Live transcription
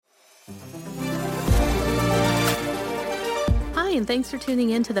Hi, and thanks for tuning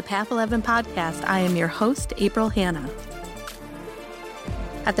in to the Path 11 podcast. I am your host, April Hanna.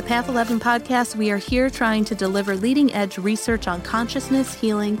 At the Path 11 podcast, we are here trying to deliver leading-edge research on consciousness,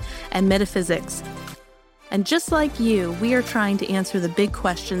 healing, and metaphysics. And just like you, we are trying to answer the big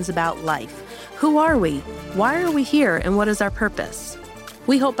questions about life. Who are we? Why are we here? And what is our purpose?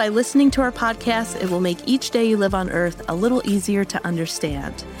 We hope by listening to our podcast, it will make each day you live on Earth a little easier to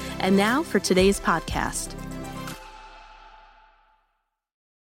understand. And now for today's podcast.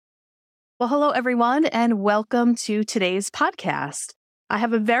 Well, hello, everyone, and welcome to today's podcast. I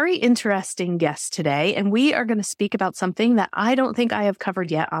have a very interesting guest today, and we are going to speak about something that I don't think I have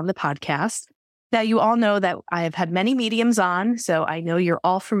covered yet on the podcast. Now, you all know that I have had many mediums on, so I know you're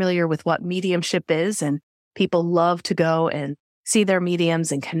all familiar with what mediumship is, and people love to go and see their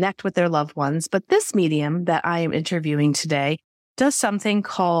mediums and connect with their loved ones. But this medium that I am interviewing today does something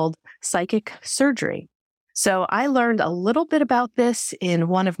called psychic surgery. So I learned a little bit about this in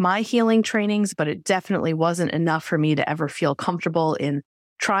one of my healing trainings, but it definitely wasn't enough for me to ever feel comfortable in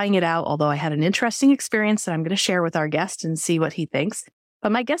trying it out, although I had an interesting experience that I'm going to share with our guest and see what he thinks.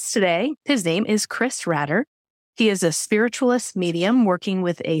 But my guest today, his name is Chris Ratter. He is a spiritualist medium working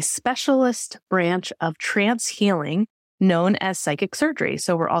with a specialist branch of trance healing known as psychic surgery.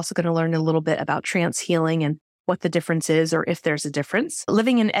 So we're also going to learn a little bit about trance healing and what the difference is, or if there's a difference.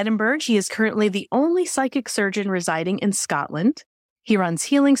 Living in Edinburgh, he is currently the only psychic surgeon residing in Scotland. He runs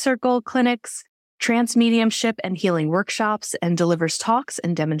healing circle clinics, trance mediumship and healing workshops, and delivers talks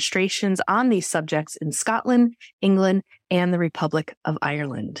and demonstrations on these subjects in Scotland, England, and the Republic of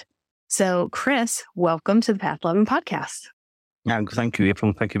Ireland. So, Chris, welcome to the Path 11 podcast. Thank you,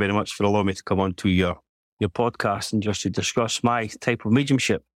 April. Thank you very much for allowing me to come on to your podcast and just to discuss my type of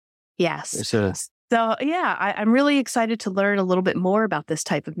mediumship. Yes. I'm really excited to learn a little bit more about this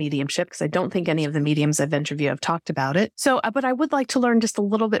type of mediumship because I don't think any of the mediums I've interviewed have talked about it. But I would like to learn just a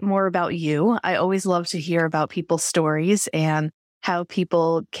little bit more about you. I always love to hear about people's stories and how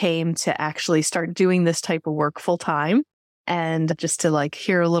people came to actually start doing this type of work full time, and just to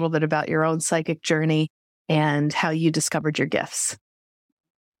hear a little bit about your own psychic journey and how you discovered your gifts.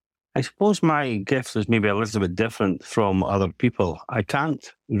 I suppose my gift is maybe a little bit different from other people. I can't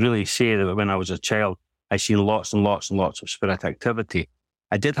really say that when I was a child, I seen lots and lots and lots of spirit activity.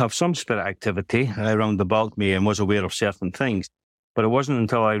 I did have some spirit activity around about me and was aware of certain things, but it wasn't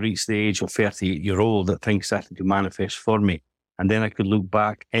until I reached the age of 38-year-old that things started to manifest for me. And then I could look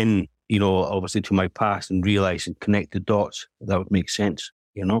back in, obviously to my past and realize and connect the dots. That would make sense,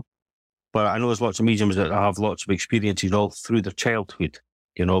 But I know there's lots of mediums that have lots of experiences all through their childhood.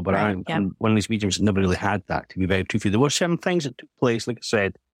 But right, I'm one of these mediums that never really had that, to be very truthful. There were some things that took place, like I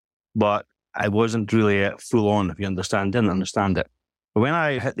said, but I wasn't really full on, if you understand, didn't understand it. But when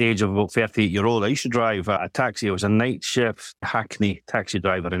I hit the age of about 38-year-old, I used to drive a taxi. I was a night shift Hackney taxi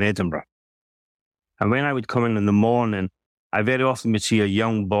driver in Edinburgh. And when I would come in the morning, I very often would see a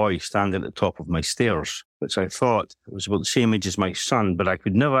young boy standing at the top of my stairs, which I thought was about the same age as my son, but I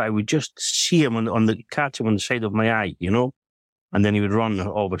would just see him catch him on the side of my eye, And then he would run,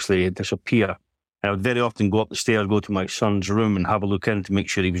 obviously, disappear. And I would very often go up the stairs, go to my son's room and have a look in to make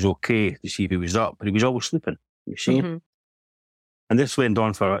sure he was okay, to see if he was up. But he was always sleeping, you see. Mm-hmm. And this went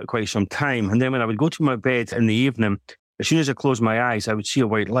on for quite some time. And then when I would go to my bed in the evening, as soon as I closed my eyes, I would see a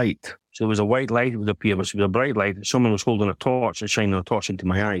white light. So there was a white light that would appear. It was a bright light. Someone was holding a torch and shining a torch into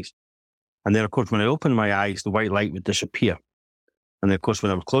my eyes. And then, of course, when I opened my eyes, the white light would disappear. And then, of course,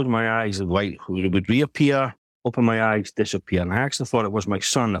 when I would close my eyes, the light would reappear. Open my eyes, disappear. And I actually thought it was my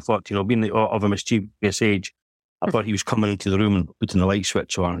son. I thought, being of a mischievous age, I thought he was coming into the room and putting the light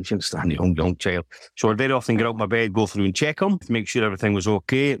switch on. You understand, young child. So I'd very often get out of my bed, go through and check him, to make sure everything was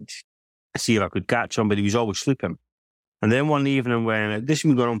okay, see if I could catch him, but he was always sleeping. And then one evening when, this had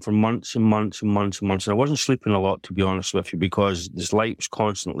been going on for months and months and months and months, and I wasn't sleeping a lot, to be honest with you, because this light was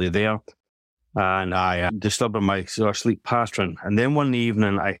constantly there, and I disturbed my sleep pattern. And then one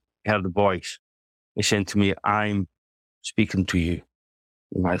evening I heard a voice. He said to me, "I'm speaking to you."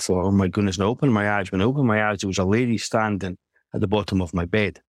 And I thought, oh my goodness, and I opened my eyes. When I opened my eyes, there was a lady standing at the bottom of my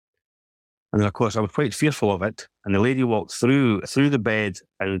bed. And then, of course, I was quite fearful of it. And the lady walked through the bed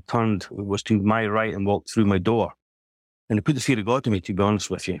and was to my right and walked through my door. And it put the fear of God to me, to be honest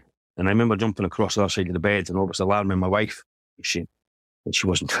with you. And I remember jumping across the other side of the bed and obviously alarming my wife. She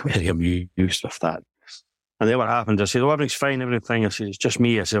wasn't very amused with that. And then what happened, I said, "Oh, everything's fine, everything." I said, "It's just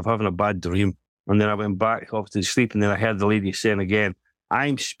me." I said, "I'm having a bad dream." And then I went back off to sleep, and then I heard the lady saying again,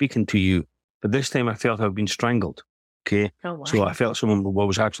 "I'm speaking to you." But this time I felt I'd been strangled. Okay. Oh, wow. So I felt someone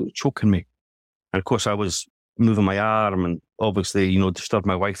was actually choking me. And of course I was moving my arm and obviously, disturbed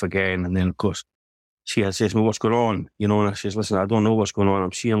my wife again. And then, of course, she had says to me, what's going on? And I says, listen, I don't know what's going on.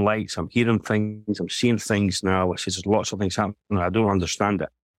 I'm seeing lights, I'm hearing things, I'm seeing things now. She says, there's lots of things happening. I don't understand it.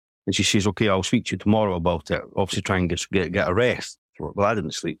 And she says, okay, I'll speak to you tomorrow about it. Obviously try and get a rest. Well, I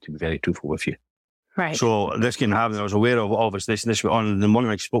didn't sleep, to be very truthful with you. Right. So this can happen. I was aware of obviously this went on. And the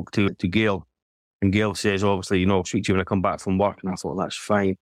morning I spoke to Gail, and Gail says, obviously, I'll speak to you when I come back from work. And I thought, that's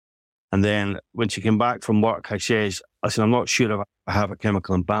fine. And then when she came back from work, I says, listen, I'm not sure if I have a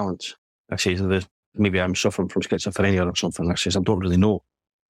chemical imbalance. I says, maybe I'm suffering from schizophrenia or something. I says, I don't really know.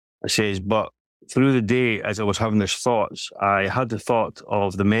 I says, but through the day, as I was having these thoughts, I had the thought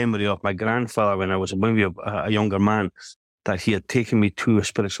of the memory of my grandfather when I was maybe a younger man, that he had taken me to a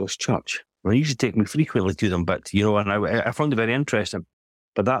spiritualist church. And he used to take me frequently to them, but, and I found it very interesting.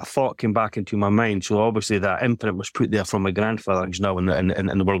 But that thought came back into my mind. So obviously that imprint was put there from my grandfather, who's now in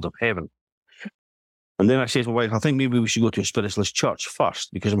the world of heaven. And then I said to my wife, I think maybe we should go to a spiritualist church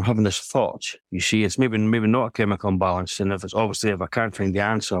first, because I'm having this thought. You see, it's maybe not a chemical imbalance. And if I can't find the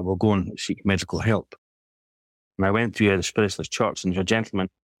answer, we'll go and seek medical help. And I went to the spiritualist church, and there's a gentleman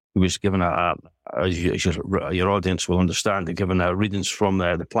who was given as your audience will understand, given readings from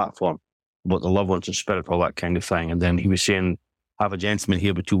the platform about the loved ones and spirit, all that kind of thing. And then he was saying, I have a gentleman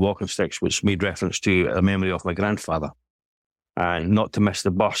here with 2 walking sticks, which made reference to a memory of my grandfather. And not to miss the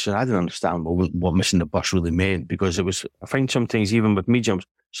bus. And I didn't understand what missing the bus really meant, because I find sometimes, even with mediums,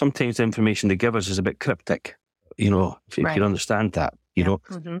 sometimes the information they give us is a bit cryptic, if you understand that, you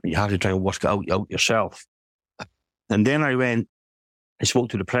have to try and work it out yourself. And then I spoke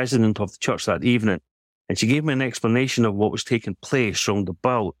to the president of the church that evening, and she gave me an explanation of what was taking place round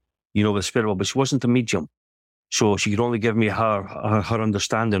about, with the spirit world, but she wasn't a medium. So she could only give me her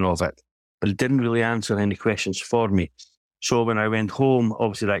understanding of it, but it didn't really answer any questions for me. So when I went home,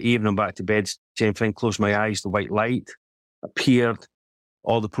 obviously that evening, back to bed, same thing, closed my eyes, the white light appeared,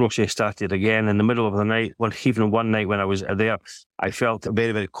 all the process started again. In the middle of the night, even one night when I was there, I felt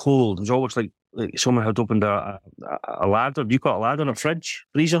very, very cold. It was almost like someone had opened a ladder. Do you call it a ladder? A fridge?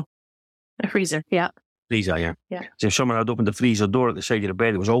 Freezer? A freezer, yeah. Freezer, yeah. Yeah. So if someone had opened the freezer door at the side of the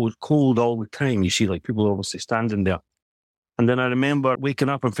bed, it was always cold all the time. You see, like people obviously standing there. And then I remember waking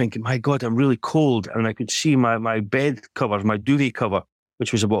up and thinking, my God, I'm really cold. And I could see my bed covers, my duvet cover,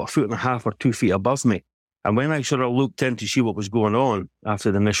 which was about 1.5 or 2 feet above me. And when I sort of looked in to see what was going on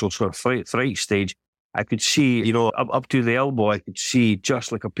after the initial sort of fright stage, I could see, up to the elbow, I could see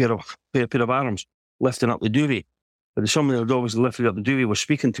just like a pair of arms lifting up the duvet. But someone that had always lifted up the duvet was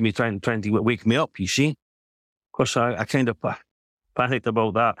speaking to me, trying to wake me up, you see. Of course, I kind of panicked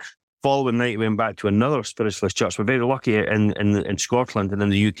about that. Following night, we went back to another spiritualist church. We're very lucky in Scotland and in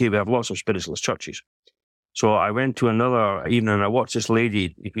the UK, we have lots of spiritualist churches. So I went to another evening and I watched this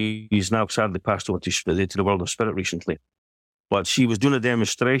lady, who's now sadly passed over to the world of spirit recently. But she was doing a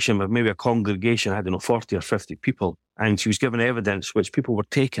demonstration with maybe a congregation, 40 or 50 people, and she was giving evidence which people were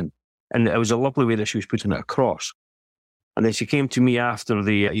taking. And it was a lovely way that she was putting it across. And then she came to me after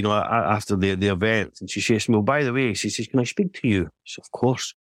the event, and she says, well, by the way, she says, can I speak to you? I said, of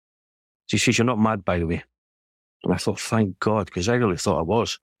course. She says, you're not mad, by the way. And I thought, thank God, because I really thought I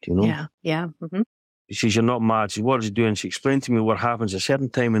was, Yeah. Mm-hmm. She says, you're not mad. She says, what is it doing? She explained to me what happens. At a certain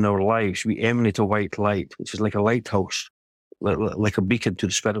time in our lives, we emanate a white light, which is like a lighthouse, like a beacon to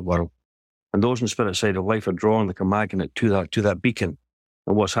the spirit world. And those in the spirit side of life are drawn like a magnet to that beacon.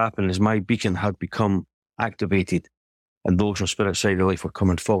 And what's happened is my beacon had become activated, and those on the spirit side of life were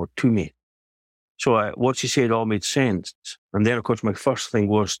coming forward to me. So what she said all made sense. And then, of course, my first thing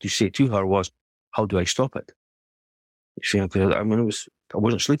was to say to her was, how do I stop it? You see, I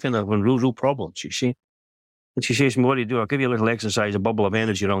wasn't sleeping. I had real problems, you see. And she says to me, what do? I'll give you a little exercise, a bubble of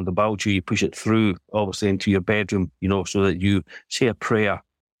energy around about you. You push it through, obviously, into your bedroom, so that you say a prayer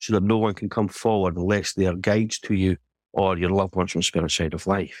so that no one can come forward unless they are guides to you or your loved ones from the spirit side of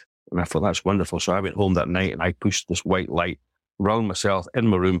life. And I thought, that's wonderful. So I went home that night and I pushed this white light around myself, in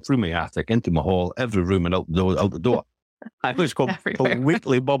my room, through my attic, into my hall, every room and out the door. I was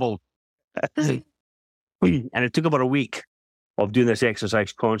completely bubbled. And it took about a week of doing this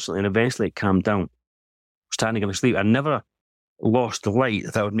exercise constantly, and eventually it calmed down. Standing in the sleep, I never lost the light.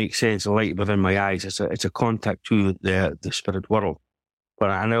 If that would make sense, the light within my eyes. It's a contact to the spirit world.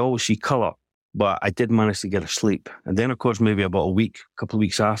 And I always see colour, but I did manage to get asleep. And then, of course, maybe about a couple of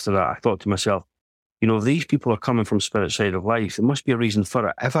weeks after that, I thought to myself, if these people are coming from spirit side of life, there must be a reason for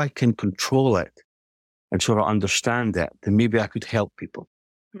it. If I can control it and sort of understand it, then maybe I could help people.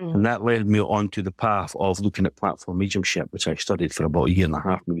 Mm. And that led me on to the path of looking at platform mediumship, which I studied for about 1.5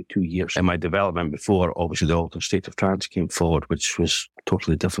 years, maybe 2 years in my development before, obviously, the altered state of trance came forward, which was a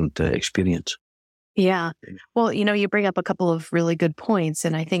totally different experience. Yeah. Well, you bring up a couple of really good points.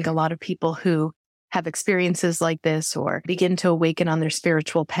 And I think a lot of people who have experiences like this or begin to awaken on their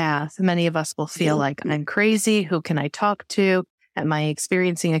spiritual path, many of us will feel like, I'm crazy. Who can I talk to? Am I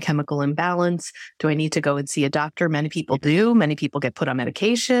experiencing a chemical imbalance? Do I need to go and see a doctor? Many people do. Many people get put on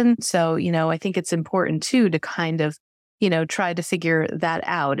medication. So, I think it's important too to kind of try to figure that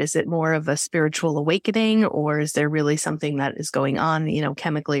out. Is it more of a spiritual awakening, or is there really something that is going on,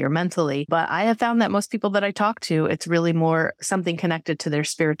 chemically or mentally? But I have found that most people that I talk to, it's really more something connected to their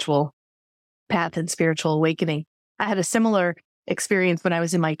spiritual path and spiritual awakening. I had a similar experience when I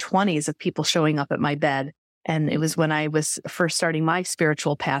was in my 20s of people showing up at my bed. And it was when I was first starting my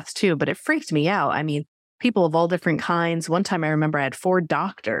spiritual path too, but it freaked me out. I mean, people of all different kinds. One time I remember I had 4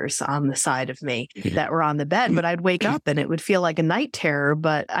 doctors on the side of me that were on the bed, but I'd wake up and it would feel like a night terror,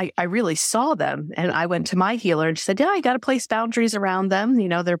 but I really saw them. And I went to my healer and she said, yeah, you got to place boundaries around them.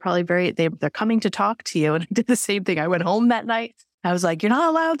 They're probably they're coming to talk to you. And I did the same thing. I went home that night. I was like, you're not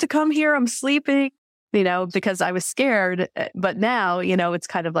allowed to come here. I'm sleeping, because I was scared. But now, it's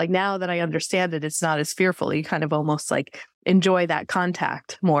kind of like, now that I understand it, it's not as fearful. You kind of almost like enjoy that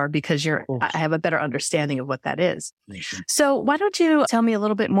contact more because I have a better understanding of what that is. So why don't you tell me a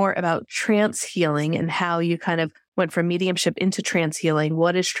little bit more about trance healing and how you kind of went from mediumship into trance healing?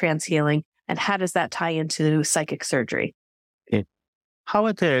 What is trance healing and how does that tie into psychic surgery? Okay. How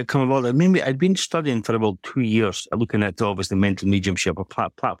it come about? Maybe I'd been studying for about 2 years, looking at obviously mental mediumship or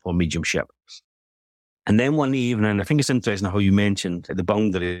platform mediumship. And then one evening, I think it's interesting how you mentioned the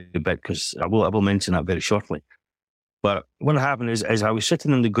boundary a bit, because I will mention that very shortly. But what happened is I was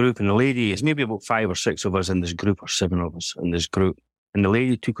sitting in the group, and the lady, it's maybe about 5 or 6 of us in this group, or 7 of us in this group. And the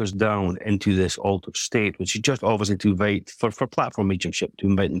lady took us down into this altered state, which is just obviously to invite, for platform mediumship, to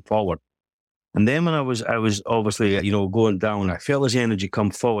invite them forward. And then when I was obviously, going down, I felt this energy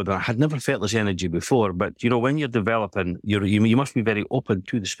come forward. And I had never felt this energy before. But, when you're developing, you must be very open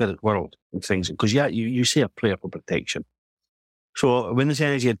to the spirit world and things. Because, you say a prayer for protection. So when this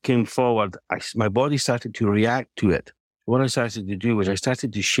energy had came forward, my body started to react to it. What I started to do was I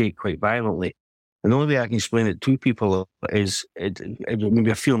started to shake quite violently. And the only way I can explain it to people is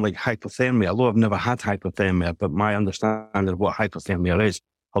maybe a feeling like hypothermia. Although I've never had hypothermia, but my understanding of what hypothermia is,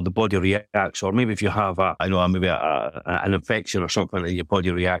 how the body reacts, or maybe if you have an infection or something, and your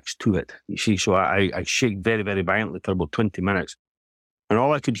body reacts to it. You see, so I shake very, very violently for about 20 minutes. And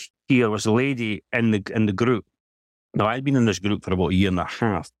all I could hear was a lady in the group. Now, I'd been in this group for about 1.5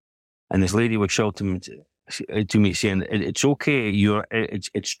 years, and this lady was shouting to me saying, it's okay,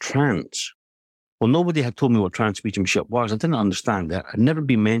 it's trance. Well, nobody had told me what trance mediumship was. I didn't understand that. It had never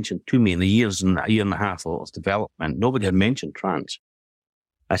been mentioned to me in the 1.5 of development. Nobody had mentioned trance.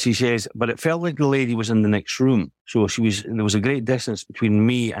 As she says, but it felt like the lady was in the next room. So there was a great distance between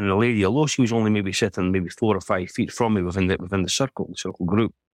me and the lady, although she was only maybe sitting maybe 4 or 5 feet from me within the circle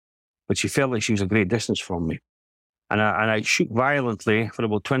group. But she felt like she was a great distance from me. And I shook violently for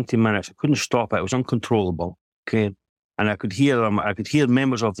about 20 minutes. I couldn't stop it. It was uncontrollable. Okay. And I could hear them. I could hear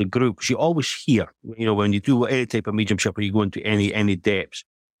members of the group. You always hear, when you do any type of mediumship or you go into any depths,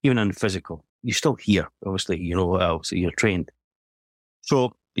 even in the physical, you still hear, obviously, obviously you're trained.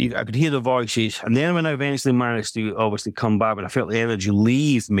 So I could hear the voices. And then when I eventually managed to obviously come back, and I felt the energy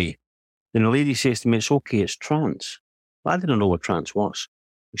leave me, then the lady says to me, it's okay, it's trance. Well, I didn't know what trance was.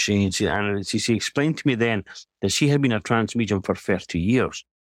 She explained to me then that she had been a trance medium for 30 years.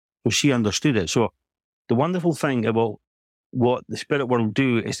 So she understood it. So the wonderful thing about what the spirit world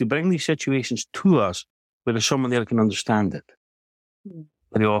do is to bring these situations to us where there's someone there that can understand it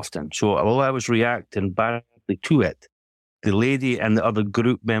very often. So although I was reacting badly to it, the lady and the other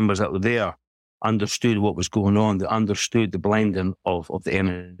group members that were there understood what was going on. They understood the blending of the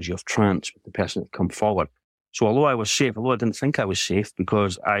energy of trance with the person that come forward. So although I was safe, although I didn't think I was safe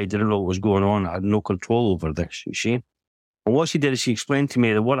because I didn't know what was going on, I had no control over this, you see. And what she did is she explained to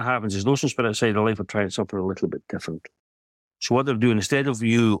me that what happens is those spirits outside of life are trying something a little bit different. So what they're doing, instead of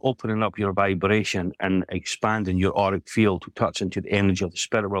you opening up your vibration and expanding your auric field to touch into the energy of the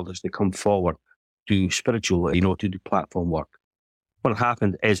spirit world as they come forward to spiritual, to do platform work, what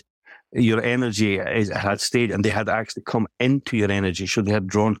happened is your energy had stayed and they had actually come into your energy. So they had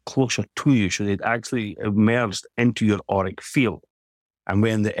drawn closer to you. So they'd actually immersed into your auric field. And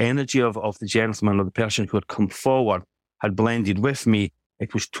when the energy of the gentleman or the person who had come forward had blended with me,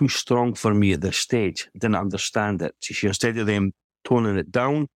 it was too strong for me at this stage. I didn't understand it. So instead of them toning it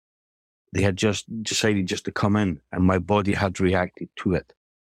down, they had just decided just to come in and my body had reacted to it.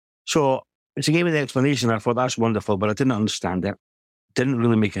 So she gave me the explanation. I thought, that's wonderful, but I didn't understand it. It didn't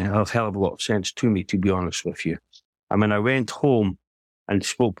really make a hell of a lot of sense to me, to be honest with you. I mean, I went home and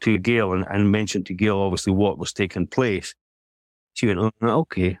spoke to Gail and mentioned to Gail, obviously, what was taking place. She went, oh,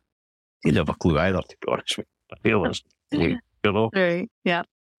 okay. Didn't have a clue either, to be honest with you. Gail was, you know. Right. Yeah.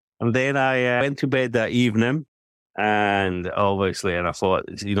 And then I went to bed that evening, and obviously, and I thought,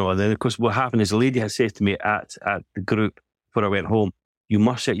 and then of course what happened is the lady had said to me at the group before I went home, you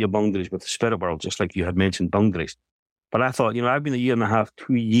must set your boundaries with the spirit world, just like you had mentioned boundaries. But I thought, I've been a year and a half,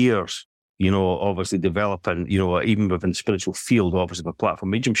 2 years, obviously developing, even within the spiritual field, obviously with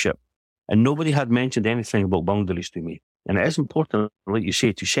platform mediumship. And nobody had mentioned anything about boundaries to me. And it is important, like you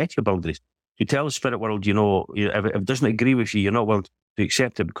say, to set your boundaries. To tell the spirit world, if it doesn't agree with you, you're not willing to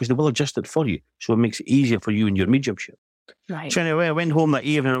accept it, because they will adjust it for you. So it makes it easier for you in your mediumship. Right. So anyway, I went home that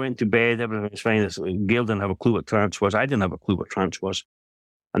evening, I went to bed, everything was fine. Gail didn't have a clue what trance was. I didn't have a clue what trance was.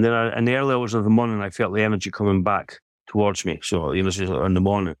 And then in the early hours of the morning, I felt the energy coming back towards me. So, this is in the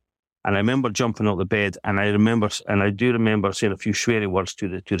morning. And I remember jumping out of the bed, and I do remember saying a few sweary words to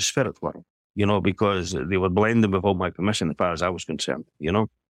the spirit world, because they were blending without my permission as far as I was concerned,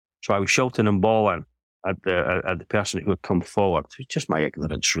 So I was shouting and bawling at the person who had come forward. It was just my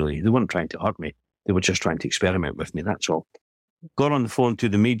ignorance, really. They weren't trying to hurt me. They were just trying to experiment with me, that's all. Got on the phone to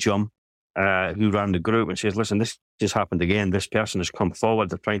the medium who ran the group and says, listen, this just happened again. This person has come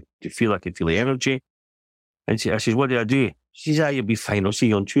forward. They're trying to feel I can feel the energy. And I says, what did I do? She says, you'll be fine. I'll see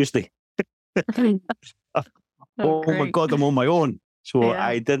you on Tuesday. Oh my God, I'm on my own. So yeah.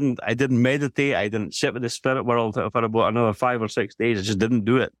 I didn't meditate. I didn't sit with the spirit world for about another 5 or 6 days. I just didn't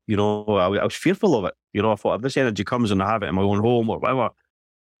do it. I was fearful of it. I thought if this energy comes and I have it in my own home or whatever,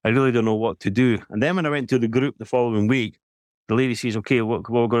 I really don't know what to do. And then when I went to the group the following week, the lady says, okay, what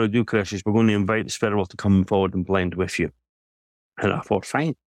we're going to do, Chris, is we're going to invite the spirit world to come forward and blend with you. And I thought,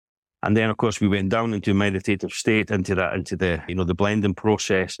 fine. And then, of course, we went down into a meditative state, into the, the blending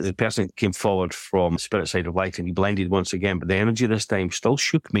process. The person came forward from the spirit side of light and he blended once again, but the energy this time still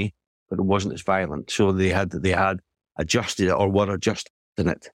shook me, but it wasn't as violent. So they had adjusted it, or were adjusting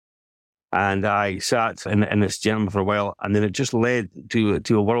it. And I sat in this gentleman for a while, and then it just led to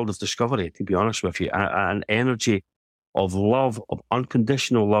a world of discovery, to be honest with you, an energy of love, of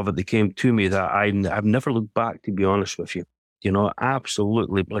unconditional love that came to me that I've never looked back, to be honest with you.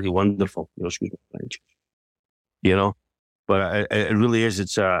 Absolutely bloody wonderful. Excuse me, but it really is.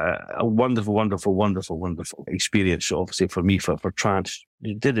 It's a wonderful, wonderful, wonderful, wonderful experience. Obviously, for me, for trance,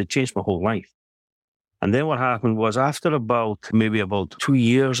 it changed my whole life. And then what happened was, after about 2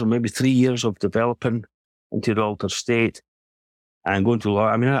 years or maybe 3 years of developing into the altered state and going to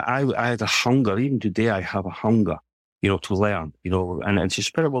law, I had a hunger. Even today, I have a hunger. To learn, and it's the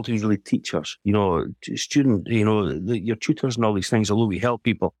spirit world to really teach us, student, your tutors and all these things, although we help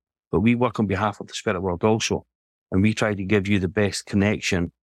people, but we work on behalf of the spirit world also. And we try to give you the best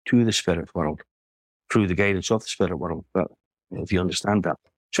connection to the spirit world through the guidance of the spirit world. But if you understand that.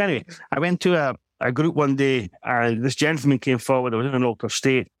 So anyway, I went to a group one day, and this gentleman came forward. I was in an altered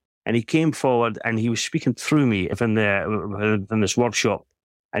state, and he came forward and he was speaking through me in this workshop.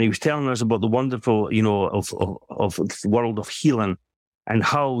 And he was telling us about the wonderful, of the world of healing, and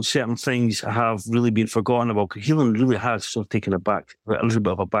how certain things have really been forgotten about. Healing really has sort of taken a little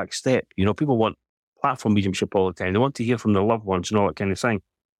bit of a back step. People want platform mediumship all the time. They want to hear from their loved ones and all that kind of thing.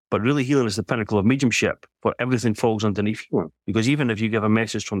 But really, healing is the pinnacle of mediumship, where everything falls underneath healing. Because even if you give a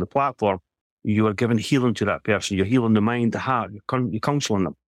message from the platform, you are giving healing to that person. You're healing the mind, the heart. You're counselling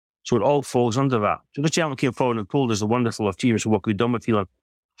them. So it all falls under that. So this gentleman came forward and told us the wonderful achievements of what we've done with healing,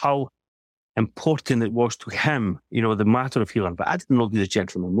 how important it was to him, the matter of healing. But I didn't know who the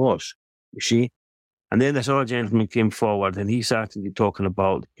gentleman was, you see. And then this other gentleman came forward and he started talking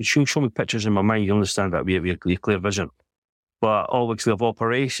about, show me pictures in my mind, you understand that, we have your clear vision. But obviously of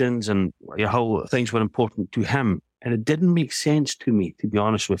operations and how things were important to him. And it didn't make sense to me, to be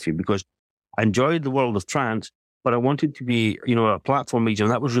honest with you, because I enjoyed the world of trance, but I wanted to be, a platform medium.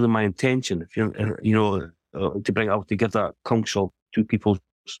 That was really my intention, to bring out, to give that counsel to people,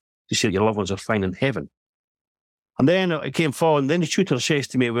 to say that your loved ones are fine in heaven. And then it came forward, and then the tutor says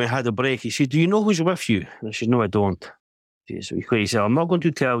to me when we had a break, he said, do you know who's with you? And I said, no, I don't. He said, I'm not going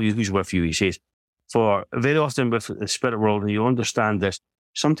to tell you who's with you. He says, for very often with the spirit world, and you understand this,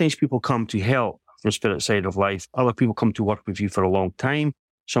 sometimes people come to help from the spirit side of life. Other people come to work with you for a long time.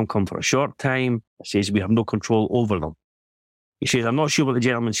 Some come for a short time. He says, we have no control over them. He says, I'm not sure what the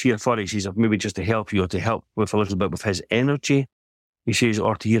gentleman's here for. He says, maybe just to help you, or to help with a little bit with his energy. He says,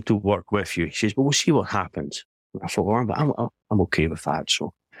 or to here to work with you. He says, but we'll see what happens. I thought, well, I'm okay with that.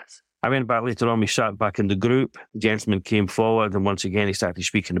 So I went back later on, we sat back in the group. The gentleman came forward, and once again, he started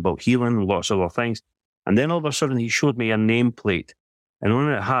speaking about healing and lots of other things. And then all of a sudden, he showed me a nameplate. And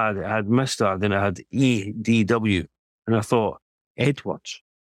on it had Mr., then it had EDW. And I thought, Edwards.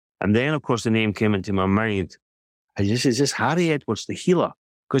 And then, of course, the name came into my mind. Is this Harry Edwards, the healer?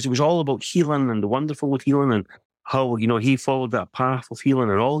 Because it was all about healing and the wonderful of healing and how, he followed that path of healing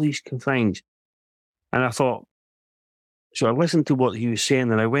and all these things. And I thought, so I listened to what he was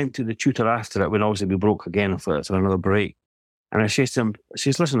saying, and I went to the tutor after it when obviously we broke again for another break. And I says to him,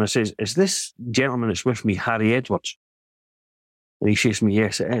 listen, is this gentleman that's with me Harry Edwards? And he says to me,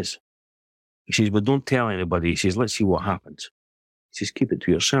 yes, it is. He says, but don't tell anybody. He says, let's see what happens. He says, keep it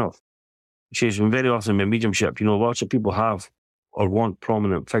to yourself. He says, and very often in mediumship, lots of people have or want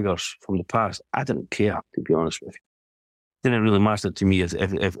prominent figures from the past. I didn't care, to be honest with you. It didn't really matter to me if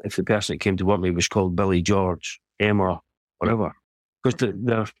the person that came to work with me was called Billy George, Emma, whatever. Because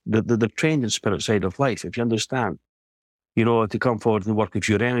they're trained in spirit side of life, if you understand. To come forward and work with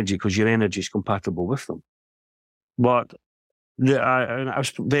your energy because your energy is compatible with them. But I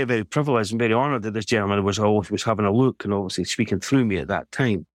was very, very privileged and very honoured that this gentleman was having a look and obviously speaking through me at that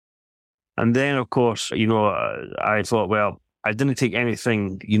time. And then, of course, I thought, well, I didn't take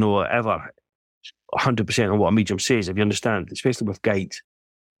anything, ever 100% on what a medium says, if you understand, especially with guides.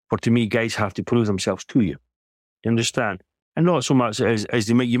 For to me, guides have to prove themselves to you. You understand? And not so much as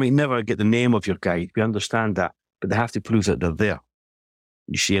you may never get the name of your guide. We understand that. But they have to prove that they're there.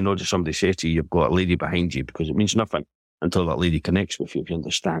 You see, I know that somebody says to you, you've got a lady behind you, because it means nothing until that lady connects with you, if you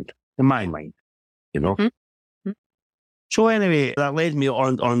understand. In my mind, Mm-hmm. So anyway, that led me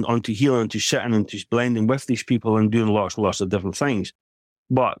on to healing, to sitting and to blending with these people and doing lots of different things.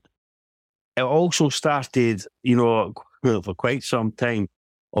 But it also started, for quite some time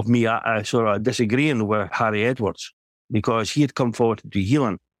of me sort of disagreeing with Harry Edwards, because he had come forward to do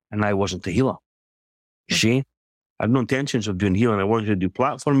healing and I wasn't the healer. You see? I had no intentions of doing healing. I wanted to do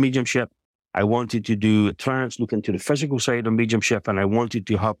platform mediumship. I wanted to do trance, look into the physical side of mediumship, and I wanted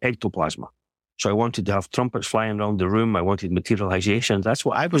to have ectoplasma. So I wanted to have trumpets flying around the room. I wanted materialization. That's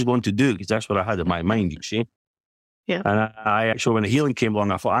what I was going to do, because that's what I had in my mind, you see. Yeah. And so when the healing came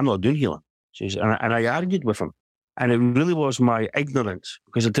along, I thought, I'm not doing healing. And I argued with him. And it really was my ignorance,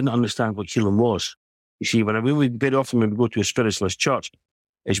 because I didn't understand what healing was. You see, very often when we go to a spiritualist church,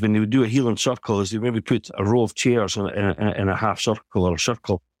 is when they would do a healing circle, is they maybe put a row of chairs in a half circle or a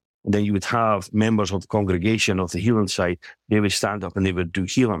circle, and then you would have members of the congregation of the healing side. They would stand up and they would do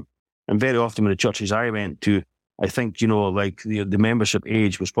healing. And very often in the churches I went to, I think, like the membership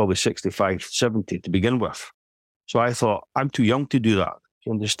age was probably 65, 70 to begin with. So I thought, I'm too young to do that.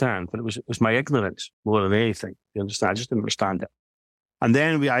 You understand? But it was my ignorance more than anything. You understand? I just didn't understand it. And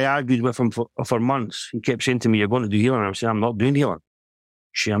then I argued with him for months. He kept saying to me, you're going to do healing. I'm saying, I'm not doing healing.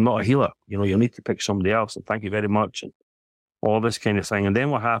 I'm not a healer. You need to pick somebody else, and thank you very much, and all this kind of thing. And then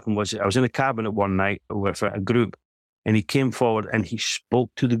what happened was I was in a cabinet one night with a group, and he came forward and he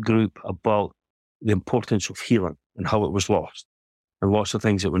spoke to the group about the importance of healing and how it was lost and lots of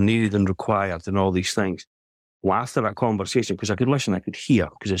things that were needed and required and all these things. Well, after that conversation, because I could listen, I could hear,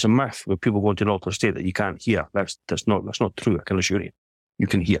 because it's a myth with people going to an altered state that you can't hear. That's not true, I can assure you. You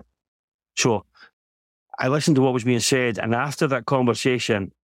can hear. So I listened to what was being said, and after that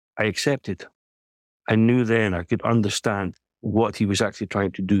conversation, I accepted. I knew then I could understand what he was actually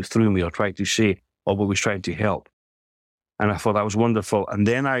trying to do through me, or trying to say, or what was trying to help. And I thought that was wonderful. And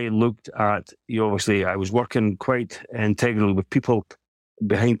then I looked at, obviously, I was working quite integrally with people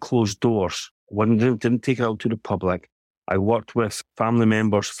behind closed doors. Didn't take it out to the public. I worked with family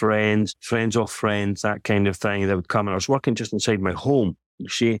members, friends of friends, that kind of thing that would come. And I was working just inside my home, you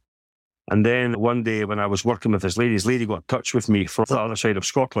see. And then one day when I was working with this lady got in touch with me from the other side of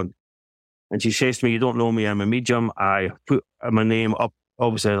Scotland. And she says to me, you don't know me, I'm a medium. I put my name up,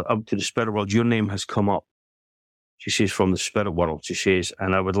 obviously up to the spirit world. Your name has come up. She says, from the spirit world. She says,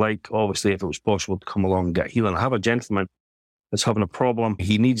 and I would like, obviously, if it was possible, to come along and get healing. I have a gentleman that's having a problem.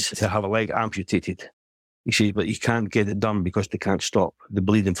 He needs to have a leg amputated. He says, but he can't get it done because they can't stop the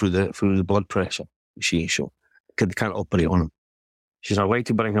bleeding through the blood pressure. You see, so they can't operate on him. She says, I'd like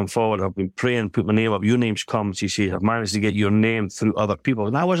to bring him forward. I've been praying, put my name up. Your name's come. She says, I've managed to get your name through other people.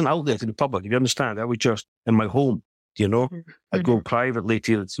 And I wasn't out there to the public, if you understand. I was just in my home, Mm-hmm. I'd go privately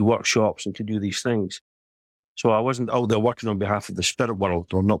to workshops and to do these things. So I wasn't out there working on behalf of the spirit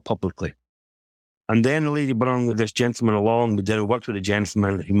world, or not publicly. And then the lady brought this gentleman along. We worked with the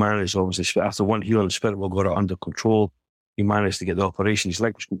gentleman. He managed, obviously, after one healing, the spirit world got it under control. He managed to get the operation. His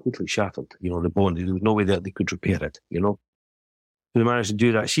leg was completely shattered, the bone. There was no way that they could repair it, They managed to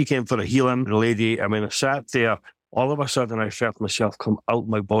do that. She came for a healing. The lady, I sat there. All of a sudden, I felt myself come out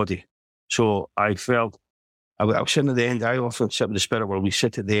my body. So I felt, I was sitting at the end. I often sit with the spirit world. We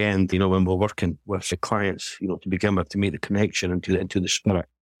sit at the end, when we're working with the clients, to begin with, to make the connection into the spirit.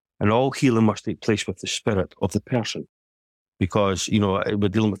 And all healing must take place with the spirit of the person. because, we're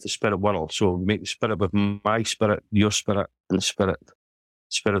dealing with the spirit world. So we make the spirit with my spirit, your spirit, and the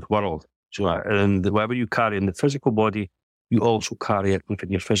spirit world. So, and whatever you carry in the physical body, you also carry it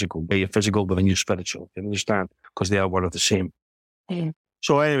within your physical, within your spiritual. You understand? Because they are one of the same. Yeah.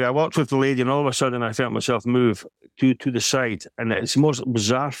 So anyway, I walked with the lady, and all of a sudden I felt myself move to the side. And it's the most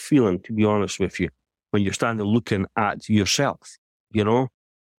bizarre feeling, to be honest with you, when you're standing looking at yourself,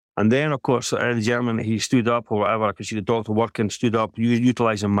 And then, of course, the gentleman, he stood up or whatever. I could see the doctor working, stood up,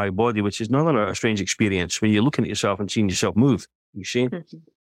 utilising my body, which is another strange experience when you're looking at yourself and seeing yourself move, you see. Mm-hmm.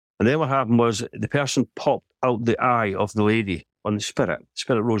 And then what happened was the person popped out the eye of the lady on the spirit. The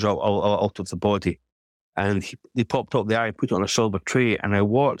spirit rose out of the body. And they popped up the eye, put it on a silver tray, and I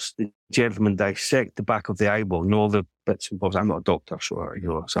watched the gentleman dissect the back of the eyeball and all the bits and bobs. I'm not a doctor, so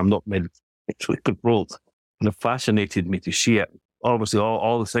I'm not medically controlled. And it fascinated me to see it. Obviously,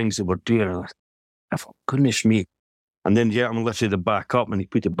 all the things they were doing. I thought, goodness me. And then the gentleman lifted it back up and he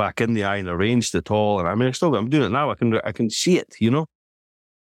put it back in the eye and arranged it all. And I'm doing it now. I can see it, He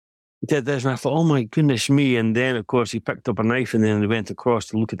did this, and I thought, oh my goodness me. And then, of course, he picked up a knife and then he went across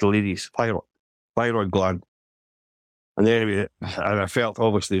to look at the lady's thyroid gland. And then I felt,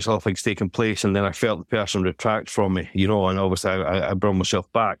 obviously, there's other things taking place. And then I felt the person retract from me, and obviously I brought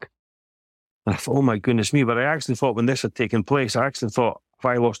myself back. And I thought, oh my goodness me. But I actually thought when this had taken place, I actually thought, if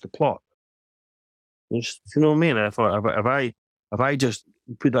I lost the plot, you know what I mean? I thought, if I just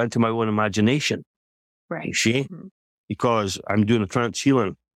put that into my own imagination, right? You see? Mm-hmm. Because I'm doing a trance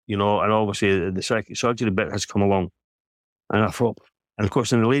healing, and obviously the psychic surgery bit has come along. And I thought, and of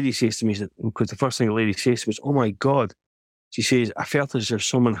course, then the lady says to me, because the first thing the lady says to me is, oh my God. She says, I felt as if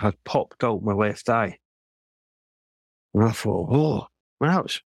someone had popped out my left eye. And I thought, oh, well, that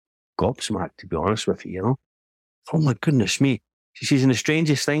was gobsmacked, to be honest with you, Oh my goodness me. She says, and the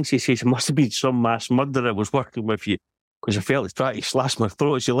strangest thing, she says, it must have been some mass murderer was working with you, because I felt he tried to slash my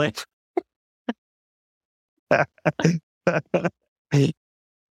throat as you left. But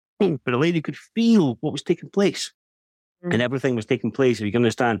the lady could feel what was taking place. Mm. And everything was taking place, if you can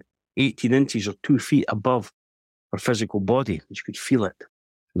understand, 18 inches or 2 feet above her physical body. You could feel it.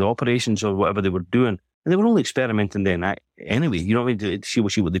 The operations or whatever they were doing. And they were only experimenting then anyway, to see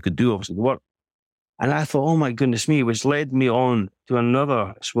what they could do, obviously, the work. And I thought, oh my goodness me, which led me on to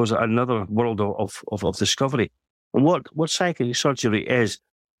another world of discovery. And what psychic surgery is,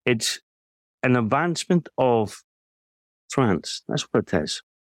 it's an advancement of trance. That's what it is.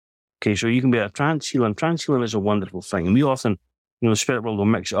 Okay, so you can be a trance healer, and trance healing is a wonderful thing. And we often, the spirit world will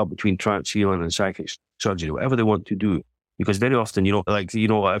mix it up between trance healing and psychic surgery, whatever they want to do. Because very often,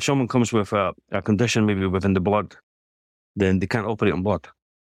 if someone comes with a condition maybe within the blood, then they can't operate on blood.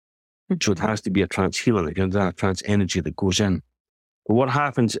 So it has to be a trance healing, a trance energy that goes in. But what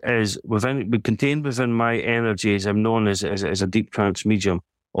happens is, contained within my energies, I'm known as a deep trance medium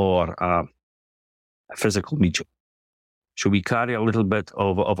or a physical medium. So we carry a little bit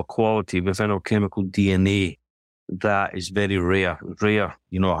of a quality within our chemical DNA that is very rare,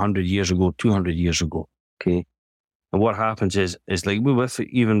 100 years ago, 200 years ago, okay? And what happens is like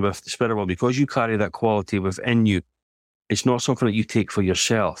even with the spirit world, because you carry that quality within you, it's not something that you take for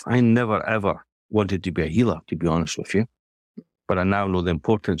yourself. I never, ever wanted to be a healer, to be honest with you. But I now know the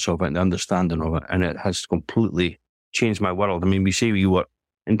importance of it and the understanding of it, and it has completely changed my world. I mean, we say you work,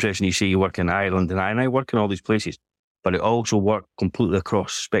 interesting, you say you work in Ireland, and I work in all these places, but it also works completely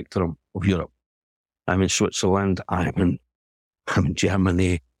across the spectrum of Europe. I'm in Switzerland, I'm in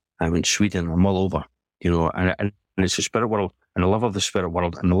Germany, I'm in Sweden, I'm all over, and it's the spirit world, and the love of the spirit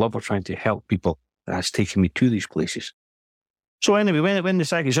world, and the love of trying to help people that has taken me to these places. So anyway, when the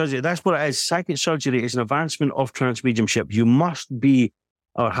psychic surgery, that's what it is. Psychic surgery is an advancement of trance mediumship. You must be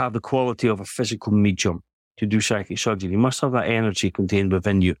or have the quality of a physical medium to do psychic surgery. You must have that energy contained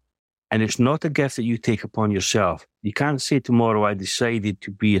within you. And it's not a gift that you take upon yourself. You can't say tomorrow, I decided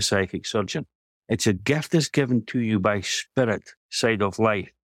to be a psychic surgeon. It's a gift that's given to you by spirit side of life.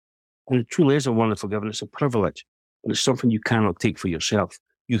 And it truly is a wonderful gift. It's a privilege, but it's something you cannot take for yourself.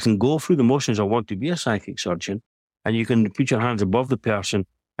 You can go through the motions, I want to be a psychic surgeon, and you can put your hands above the person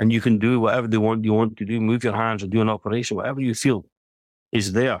and you can do whatever you want to do, move your hands or do an operation, whatever you feel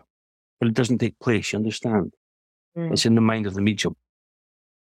is there. But it doesn't take place, you understand? Mm. It's in the mind of the medium.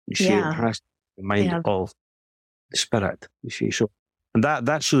 You see, it has the mind of the spirit, you see. So, and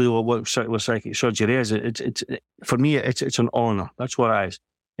that's really what psychic surgery is. It's for me, it's an honor. That's what it is.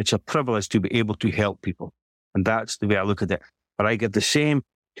 It's a privilege to be able to help people. And that's the way I look at it. But I get the same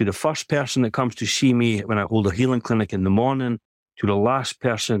to the first person that comes to see me when I hold a healing clinic in the morning, to the last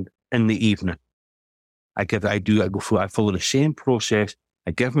person in the evening. I follow the same process.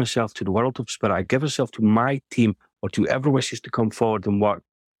 I give myself to the world of spirit. I give myself to my team or to whoever wishes to come forward and work,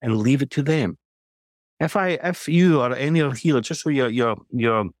 and leave it to them. If you or any other healer, just so your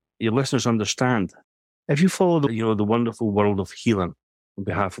listeners understand, if you follow the wonderful world of healing on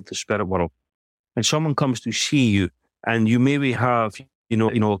behalf of the spirit world, and someone comes to see you, and you maybe have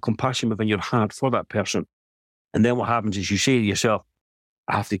compassion within your heart for that person, and then what happens is you say to yourself,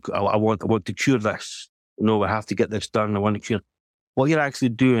 I want to cure this. I have to get this done. I want to cure. What you're actually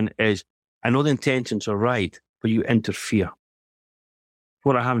doing is, I know the intentions are right, but you interfere.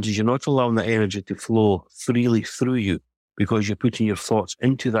 What happens is you're not allowing the energy to flow freely through you because you're putting your thoughts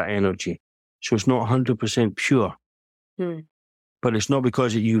into that energy. So it's not 100% pure. But it's not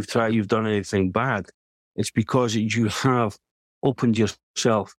because you've done anything bad. It's because you have opened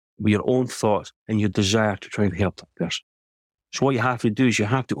yourself with your own thoughts and your desire to try and help that person. So what you have to do is you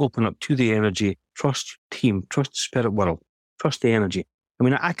have to open up to the energy, trust your team, trust the spirit world, trust the energy. I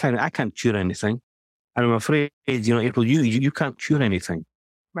mean, I can't cure anything. And I'm afraid, April, you can't cure anything.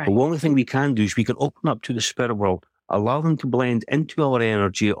 Right. But one of the things we can do is we can open up to the spirit world, allow them to blend into our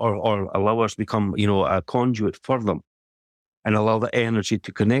energy, or allow us to become, a conduit for them, and allow the energy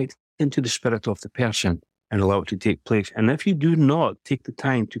to connect into the spirit of the person and allow it to take place. And if you do not take the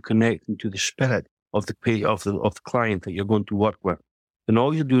time to connect into the spirit of the client that you're going to work with, then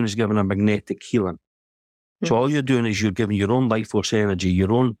all you're doing is giving a magnetic healing. So all you're doing is you're giving your own life force energy,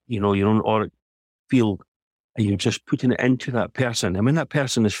 your own auric field, and you're just putting it into that person. And when that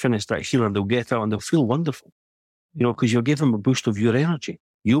person is finished that healing, they'll get out and they'll feel wonderful, because you'll give them a boost of your energy.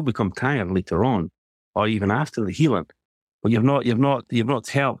 You'll become tired later on, or even after the healing, but you've not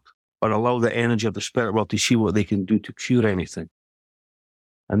helped or allowed the energy of the spirit world to see what they can do to cure anything.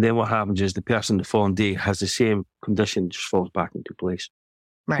 And then what happens is the person the following day has the same condition, just falls back into place.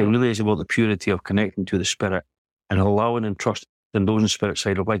 Right. So it really is about the purity of connecting to the spirit and allowing and trusting those in the spirit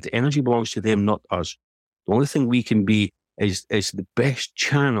side of life. The energy belongs to them, not us. The only thing we can be is the best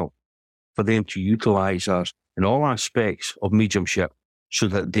channel for them to utilize us in all aspects of mediumship so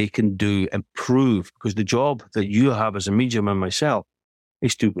that they can do and prove, because the job that you have as a medium and myself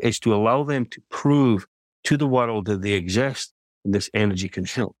is to allow them to prove to the world that they exist and this energy can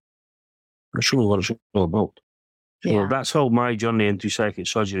help. That's really what it's all about. So that's how my journey into psychic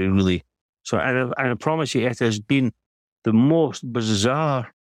surgery really. So, and I promise you, it has been the most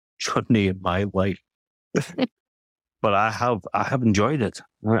bizarre journey in my life. But I have enjoyed it,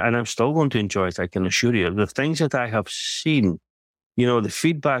 and I'm still going to enjoy it. I can assure you. The things that I have seen, the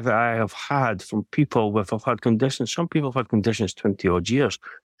feedback that I have had from people who've had conditions. Some people have had conditions 20 odd years,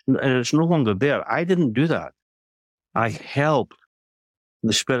 and it's no longer there. I didn't do that. I helped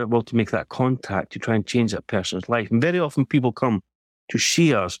the spirit world to make that contact to try and change that person's life. And very often people come to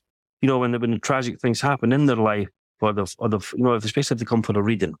see us, when the tragic things happen in their life, especially if they come for a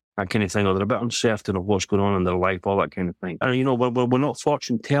reading, that kind of thing, or they're a bit uncertain of what's going on in their life, all that kind of thing. And, we're not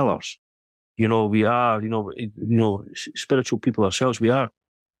fortune tellers. We are, spiritual people ourselves. We are,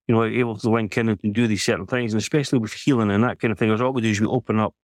 able to link in and do these certain things, and especially with healing and that kind of thing. All we do is we open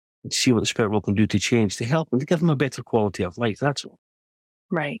up and see what the spirit world can do to change, to help them, to give them a better quality of life. That's all.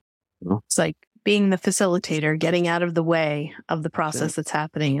 Right. It's like being the facilitator, getting out of the way of the process that's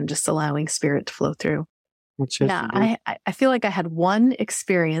happening and just allowing spirit to flow through. Yeah, I feel like I had one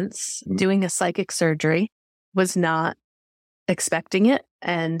experience doing a psychic surgery, was not expecting it.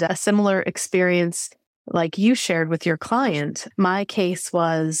 And a similar experience like you shared with your client. My case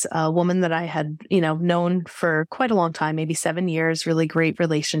was a woman that I had, known for quite a long time, maybe 7 years, really great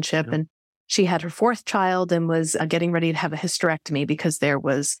relationship. Yeah. And she had her fourth child and was getting ready to have a hysterectomy because there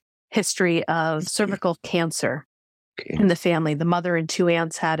was history of cervical cancer in the family. The mother and 2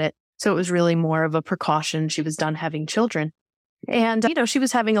 aunts had it. So it was really more of a precaution. She was done having children. And, she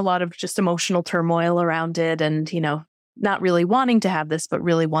was having a lot of just emotional turmoil around it and, not really wanting to have this, but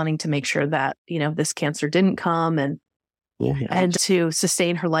really wanting to make sure that, this cancer didn't come and to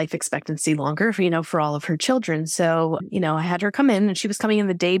sustain her life expectancy longer, for all of her children. So, I had her come in, and she was coming in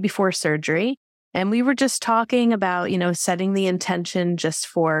the day before surgery. And we were just talking about, setting the intention just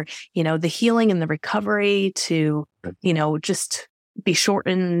for, the healing and the recovery to, just be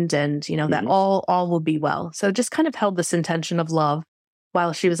shortened and, that all will be well. So just kind of held this intention of love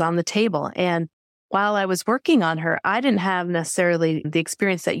while she was on the table. And while I was working on her, I didn't have necessarily the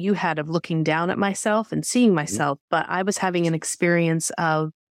experience that you had of looking down at myself and seeing myself, but I was having an experience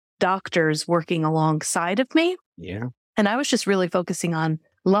of doctors working alongside of me. Yeah. And I was just really focusing on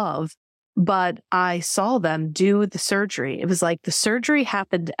love, but I saw them do the surgery. It was like the surgery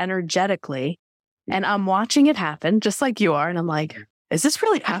happened energetically, and I'm watching it happen just like you are. And I'm like, is this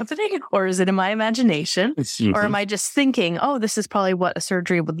really happening? Or is it in my imagination? Or am I just thinking, oh, this is probably what a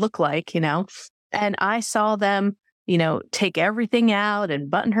surgery would look like, And I saw them take everything out and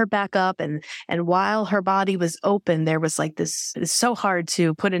button her back up. And while her body was open, there was like this, it's so hard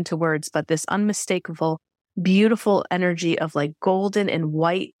to put into words, but this unmistakable, beautiful energy of like golden and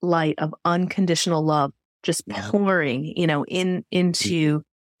white light of unconditional love just pouring, into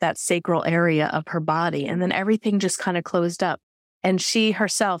that sacral area of her body. And then everything just kind of closed up. And she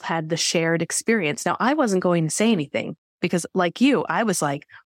herself had the shared experience. Now, I wasn't going to say anything because like you, I was like,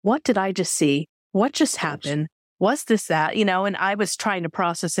 what did I just see? What just happened? Was this that? And I was trying to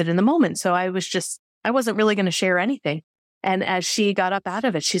process it in the moment. So I wasn't really going to share anything. And as she got up out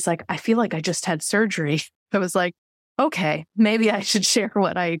of it, she's like, I feel like I just had surgery. I was like, okay, maybe I should share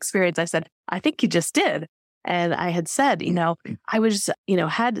what I experienced. I said, I think you just did. And I had said, I was,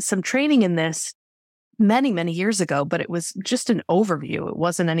 had some training in this many, many years ago, but it was just an overview. It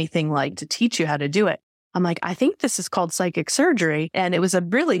wasn't anything like to teach you how to do it. I'm like, I think this is called psychic surgery. And it was a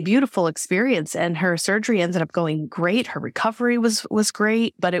really beautiful experience. And her surgery ended up going great. Her recovery was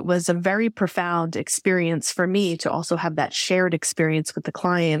great, but it was a very profound experience for me to also have that shared experience with the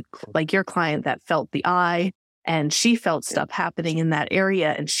client, like your client that felt the eye and she felt stuff happening in that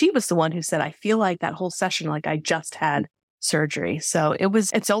area. And she was the one who said, I feel like that whole session, like I just had surgery. So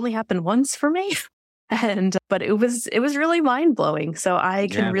it's only happened once for me. But it was really mind blowing. So I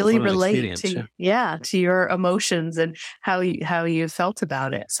can really relate to your emotions and how you felt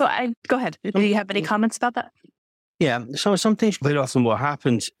about it. So go ahead. Do you have any comments about that? Yeah. So sometimes very often what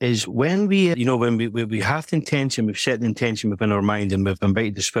happens is when we have the intention, we've set the intention within our mind and we've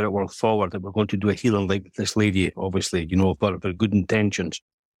invited the spirit world forward that we're going to do a healing like this lady, obviously, for good intentions.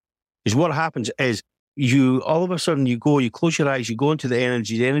 Is what happens is you all of a sudden you close your eyes, you go into the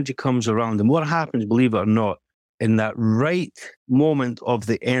energy comes around. And what happens, believe it or not, in that right moment of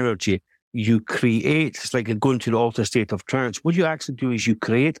the energy, you create, it's like going to the altered state of trance. What you actually do is you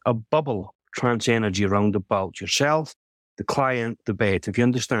create a bubble trance energy around about yourself, the client, the bed, if you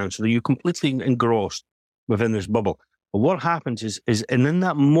understand. So that you're completely engrossed within this bubble. But what happens is and in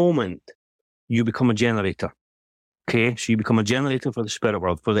that moment, you become a generator. Okay, so you become a generator for the spirit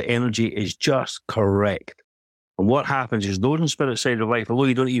world, for the energy is just correct. And what happens is those in spirit side of life, although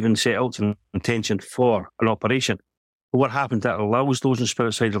you don't even set out an intention for an operation, but what happens, that allows those in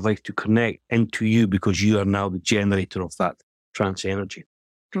spirit side of life to connect into you because you are now the generator of that trance energy.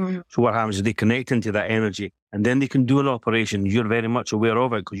 Mm-hmm. So what happens is they connect into that energy and then they can do an operation. You're very much aware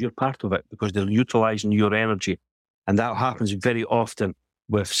of it because you're part of it, because they're utilizing your energy. And that happens very often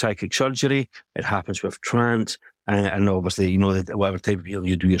with psychic surgery. It happens with trance. And obviously, whatever type of healing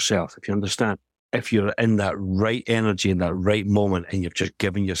you do yourself, if you understand, if you're in that right energy, in that right moment, and you're just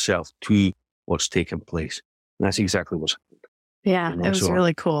giving yourself to what's taking place. And that's exactly what's happened. Yeah, it was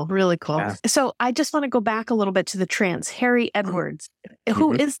really cool. Really cool. Yeah. So I just want to go back a little bit to the trance. Harry Edwards.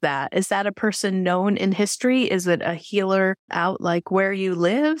 Who is that? Is that a person known in history? Is it a healer out like where you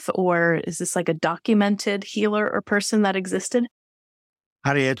live? Or is this like a documented healer or person that existed?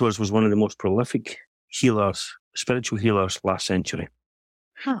 Harry Edwards was one of the most prolific healers, spiritual healers last century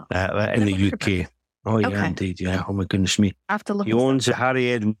in the UK. Oh, yeah, okay. Indeed. Yeah. Oh, my goodness me. I have to look. He owns the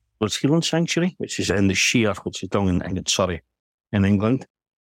Harry Edwards Healing Sanctuary, which is in the Sheer, which is down in Surrey, in England.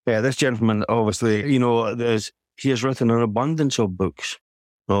 Yeah, this gentleman, obviously, he has written an abundance of books,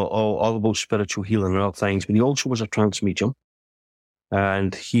 all about spiritual healing and all things, but he also was a trance medium.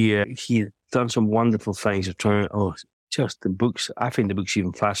 And he done some wonderful things. Just the books. I find the books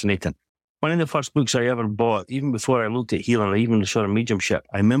even fascinating. One of the first books I ever bought, even before I looked at healing, or even sort of mediumship,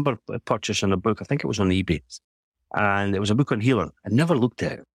 I remember purchasing a book, I think it was on eBay, and it was a book on healing. I never looked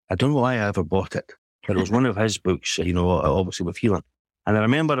at it. I don't know why I ever bought it, but it was one of his books, obviously with healing. And I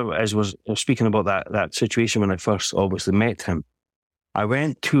remember as I was speaking about that situation when I first obviously met him, I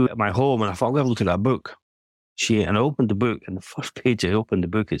went to my home and I thought, I'll have a look at that book. And I opened the book, and the first page I opened the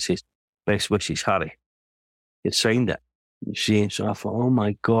book, it says, "Best wishes, Harry." He signed it. You see, so I thought, oh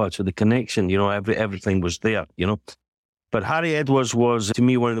my God, so the connection, everything was there, But Harry Edwards was, to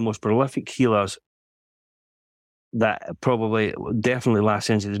me, one of the most prolific healers that definitely last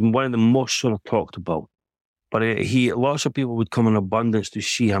century, one of the most sort of talked about. But lots of people would come in abundance to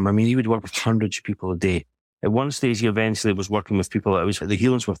see him. I mean, he would work with hundreds of people a day. At one stage, he eventually was working with people, the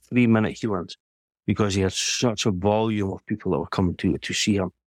healings were 3-minute healings because he had such a volume of people that were coming to see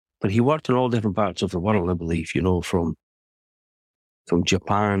him. But he worked in all different parts of the world, I believe, from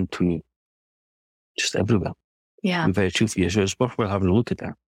Japan to just everywhere. Yeah. I'm very truthful. So it's worthwhile having a look at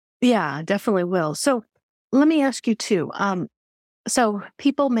that. Yeah, definitely will. So let me ask you too. So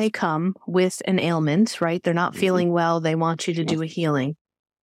people may come with an ailment, right? They're not feeling well. They want you to do a healing.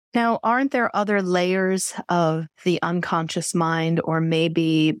 Now, aren't there other layers of the unconscious mind, or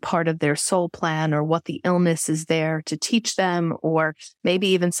maybe part of their soul plan, or what the illness is there to teach them? Or maybe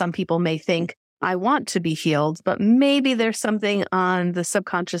even some people may think, I want to be healed, but maybe there's something on the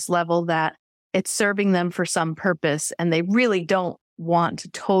subconscious level that it's serving them for some purpose and they really don't want to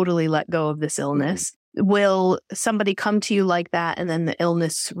totally let go of this illness. Will somebody come to you like that and then the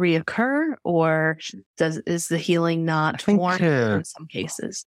illness reoccur, or is the healing not warranted in some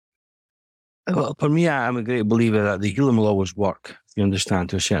cases? Well, for me, I'm a great believer that the healing will always work, if you understand,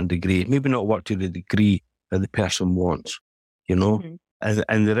 to a certain degree. Maybe not work to the degree that the person wants, you know? Mm-hmm.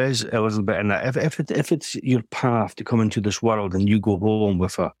 And there is a little bit in that. If it's your path to come into this world and you go home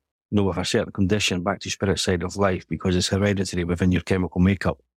with with a certain condition back to spirit side of life because it's hereditary within your chemical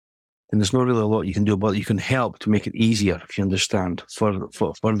makeup, then there's not really a lot you can do about it. You can help to make it easier, if you understand, for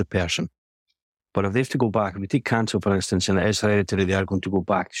the person. But if they have to go back, if we take cancer, for instance, and it is hereditary, they are going to go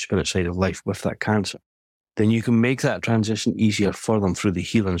back to spirit side of life with that cancer, then you can make that transition easier for them through the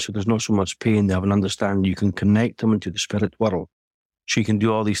healing. So there's not so much pain. They have an understanding. You can connect them into the spirit world. So you can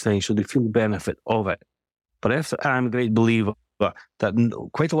do all these things so they feel the benefit of it. But if I'm a great believer that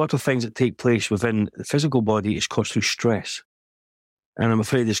quite a lot of things that take place within the physical body is caused through stress. And I'm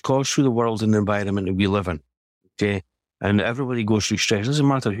afraid it's caused through the world and the environment that we live in. Okay? And everybody goes through stress. It doesn't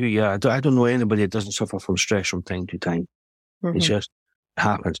matter who you are. I don't know anybody that doesn't suffer from stress from time to time. Mm-hmm. It just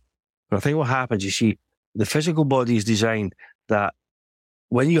happens. But I think what happens, you see, the physical body is designed that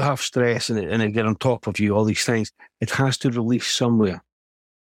when you have stress and it get on top of you, all these things, it has to release somewhere.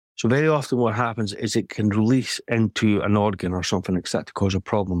 So very often what happens is it can release into an organ or something like that to cause a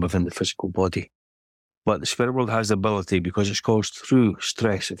problem within the physical body. But the spirit world has the ability, because it's caused through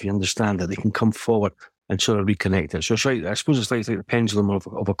stress, if you understand that, they can come forward and sort of reconnect it. So it's right, I suppose it's like the pendulum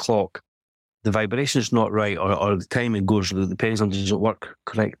of a clock. The vibration is not right, or the time it goes, the pendulum doesn't work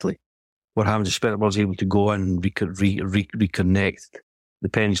correctly. What happens is the spirit world is able to go in and reconnect the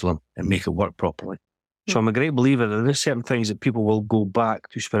pendulum and make it work properly. So I'm a great believer that there's certain things that people will go back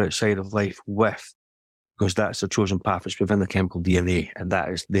to spirit side of life with, because that's their chosen path. It's within the chemical DNA, and that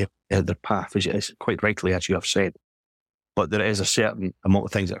is their path, is quite rightly, as you have said. But there is a certain amount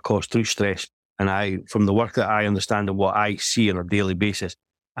of things that are caused through stress. And from the work that I understand and what I see on a daily basis,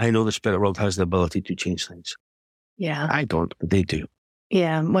 I know the spirit world has the ability to change things. Yeah. I don't, but they do.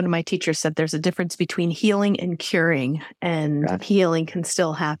 Yeah. One of my teachers said there's a difference between healing and curing, and healing can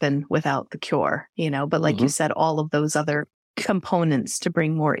still happen without the cure, but like you said, all of those other components to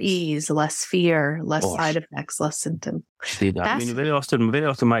bring more ease, less fear, less side effects, less symptoms. I mean, very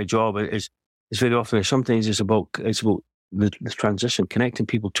often my job is very often, sometimes it's about the transition, connecting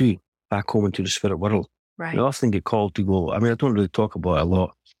people to back home into the spirit world. Right. I often get called to go. I mean, I don't really talk about it a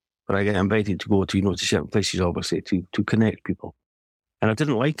lot, but I get invited to go to, to certain places, obviously, to connect people. And I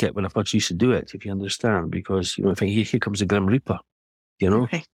didn't like it when I first used to do it, if you understand, because, I think here comes the Grim Reaper,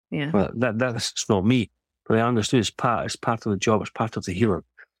 Okay. Yeah. Well, that's not me, but I understood it's part of the job, it's part of the healing.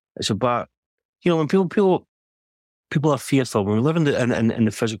 It's about, when people are fearful, when we live in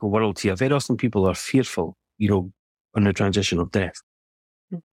the physical world here, very often people are fearful, on the transition of death.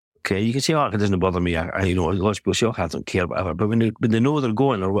 Okay, you can say, it doesn't bother me. A lot of people say, I don't care, whatever. But when they know they're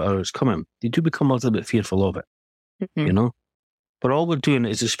going or it's coming, they do become a little bit fearful of it, But all we're doing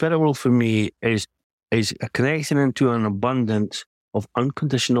is the spirit world for me is a connection into an abundance of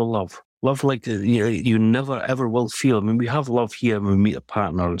unconditional love. Love like you never ever will feel. I mean, we have love here when we meet a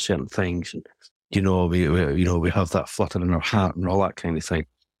partner and certain things, and we have that flutter in our heart and all that kind of thing.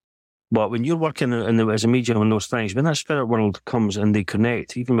 But when you're working as a medium on those things, when that spirit world comes and they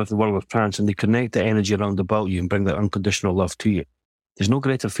connect, even with the world of trance, and they connect the energy around about you and bring that unconditional love to you, there's no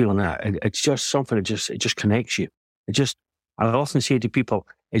greater feeling than that. It's just something that just connects you. I often say to people,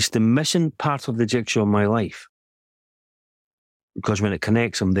 it's the missing part of the jigsaw of my life. Because when it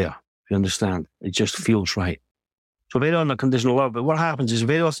connects, I'm there. You understand? It just feels right. So very unconditional love. But what happens is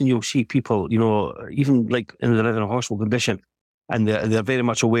very often you'll see people, even like in a hospital condition, and they're very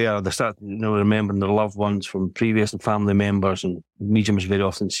much aware. They start, remembering their loved ones from previous and family members. And mediums very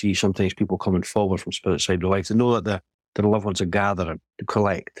often see sometimes people coming forward from spirit side of life. They know that their loved ones are gathering to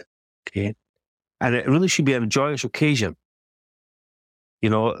collect. Okay, and it really should be a joyous occasion.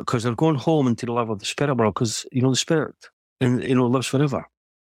 Because they're going home into the love of the spirit world, because, the spirit, lives forever.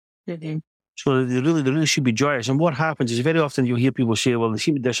 Mm-hmm. So they really should be joyous. And what happens is very often you'll hear people say, well, they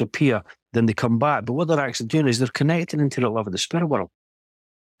seem to disappear, then they come back. But what they're actually doing is they're connecting into the love of the spirit world.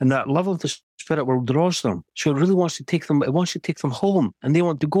 And that love of the spirit world draws them. So it really wants to take them home, and they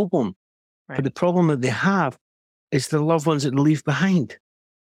want to go home. Right. But the problem that they have is the loved ones that they leave behind.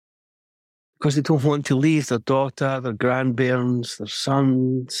 because they don't want to leave their daughter, their grandparents, their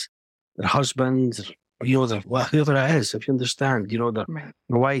sons, their husbands, their whoever it is, if you understand, their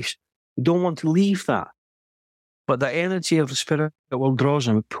wives. They don't want to leave that. But the energy of the spirit world draws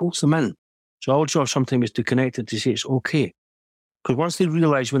them, it pulls them in. So our job sometimes is to connect it to say it's okay. Because once they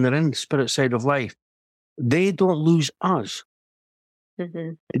realize when they're in the spirit side of life, they don't lose us.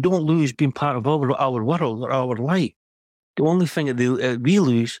 Mm-hmm. They don't lose being part of our world or our life. The only thing that we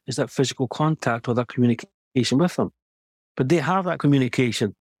lose is that physical contact or that communication with them. But they have that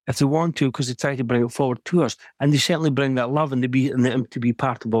communication if they want to, because they try to bring it forward to us. And they certainly bring that love and to be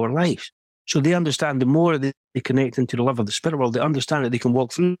part of our lives. So they understand the more they connect into the love of the spirit world, they understand that they can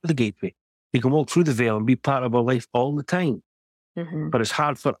walk through the gateway. They can walk through the veil and be part of our life all the time. Mm-hmm. But it's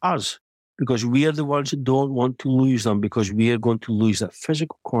hard for us because we are the ones that don't want to lose them, because we are going to lose that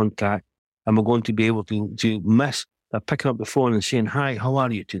physical contact, and we're going to be able to miss that picking up the phone and saying, "Hi, how are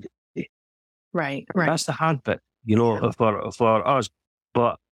you today?" Right. That's the hard bit, for us.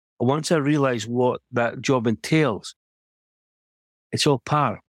 But once I realize what that job entails, it's all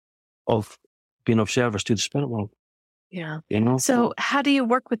part of being of service to the spirit world. Yeah. So how do you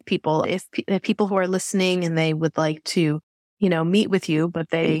work with people? If people who are listening and they would like to, meet with you, but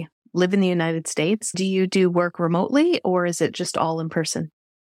they live in the United States, do you do work remotely, or is it just all in person?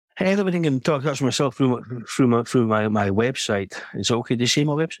 Everything can talk to myself through my website. Is it okay to say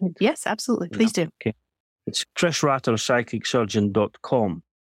my website? Yes, absolutely. Please do. Okay. It's chrisratterpsychicsurgeon.com.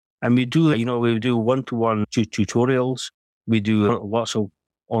 And we do one-to-one tutorials. We do lots of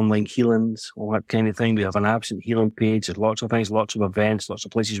online healings, all that kind of thing. We have an absent healing page. There's lots of things, lots of events, lots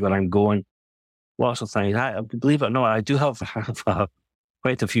of places where I'm going, lots of things. Believe it or not, I do have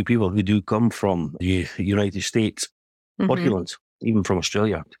quite a few people who do come from the United States or healings, even from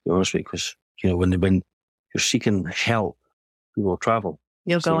Australia, to be honest with you, because, when you're seeking help, people will travel.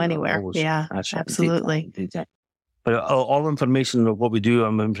 You'll go anywhere. Yeah, absolutely. But all information of what we do,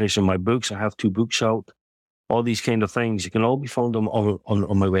 information in my books. I have 2 books out. All these kind of things, you can all be found on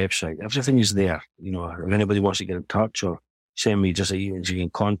my website. Everything is there. If anybody wants to get in touch or send me just you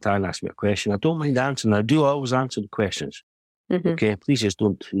can contact and ask me a question, I don't mind answering. I do always answer the questions. Mm-hmm. Okay, please just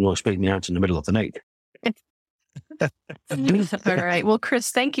don't expect me to answer in the middle of the night. All right. Well,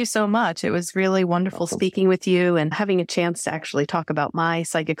 Chris, thank you so much. It was really wonderful speaking with you and having a chance to actually talk about my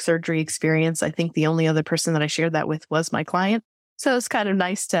psychic surgery experience. I think the only other person that I shared that with was my client. So it's kind of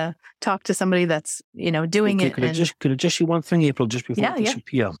nice to talk to somebody that's, doing it. Could I just say one thing, April, just before I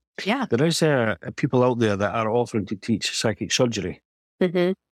disappear? Yeah. There is people out there that are offering to teach psychic surgery.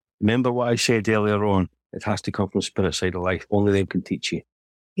 Mm-hmm. Remember what I said earlier on? It has to come from the spirit side of life. Only them can teach you.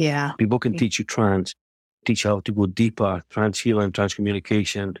 Yeah. People can teach you trance, teach you how to go deeper, trance healing, trance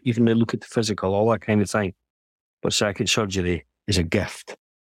communication, even they look at the physical, all that kind of thing. But psychic surgery is a gift.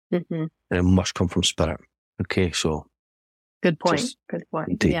 Mm-hmm. And it must come from spirit. Okay, so. Good point. Good point.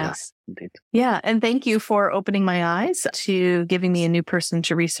 Indeed, yes. Indeed. Yeah. And thank you for opening my eyes to giving me a new person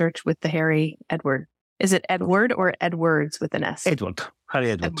to research with the Harry Edward. Is it Edward or Edwards with an S? Edward.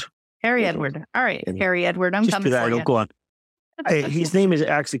 Harry Edward. Harry Edward. All right. Edward. Harry Edward. I'm just coming for you. Go on. His name is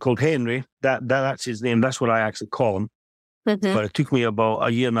actually called Henry. That's his name. That's what I actually call him. Mm-hmm. But it took me about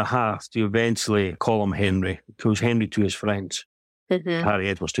a year and a half to eventually call him Henry. It was Henry to his friends. Mm-hmm. Harry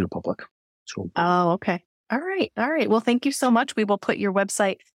Edwards to the public. So. Oh, okay. All right. Well, thank you so much. We will put your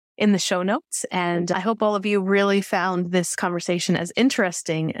website in the show notes. And I hope all of you really found this conversation as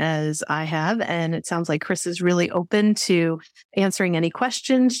interesting as I have. And it sounds like Chris is really open to answering any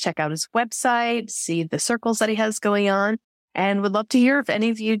questions. Check out his website, see the circles that he has going on, and would love to hear if any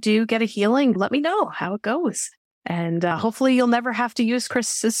of you do get a healing. Let me know how it goes. And hopefully you'll never have to use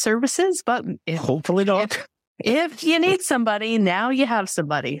Chris's services, but hopefully not. If you need somebody, now you have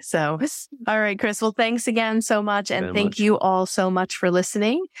somebody. So, all right, Chris. Well, thanks again so much. And thank you all so much for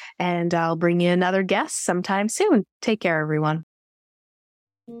listening. And I'll bring you another guest sometime soon. Take care, everyone.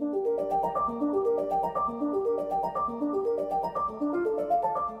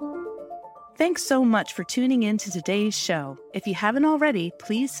 Thanks so much for tuning in to today's show. If you haven't already,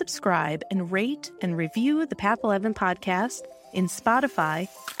 please subscribe and rate and review the Path 11 podcast in Spotify,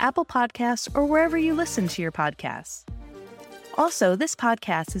 Apple Podcasts, or wherever you listen to your podcasts. Also, this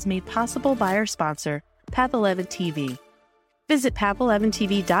podcast is made possible by our sponsor, Path 11 TV. Visit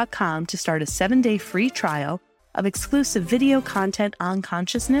path11tv.com to start a 7-day free trial of exclusive video content on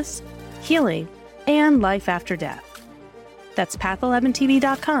consciousness, healing, and life after death. That's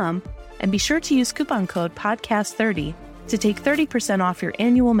path11tv.com, and be sure to use coupon code PODCAST30 to take 30% off your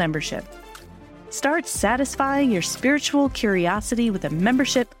annual membership. Start satisfying your spiritual curiosity with a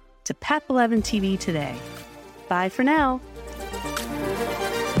membership to Path 11 TV today. Bye for now.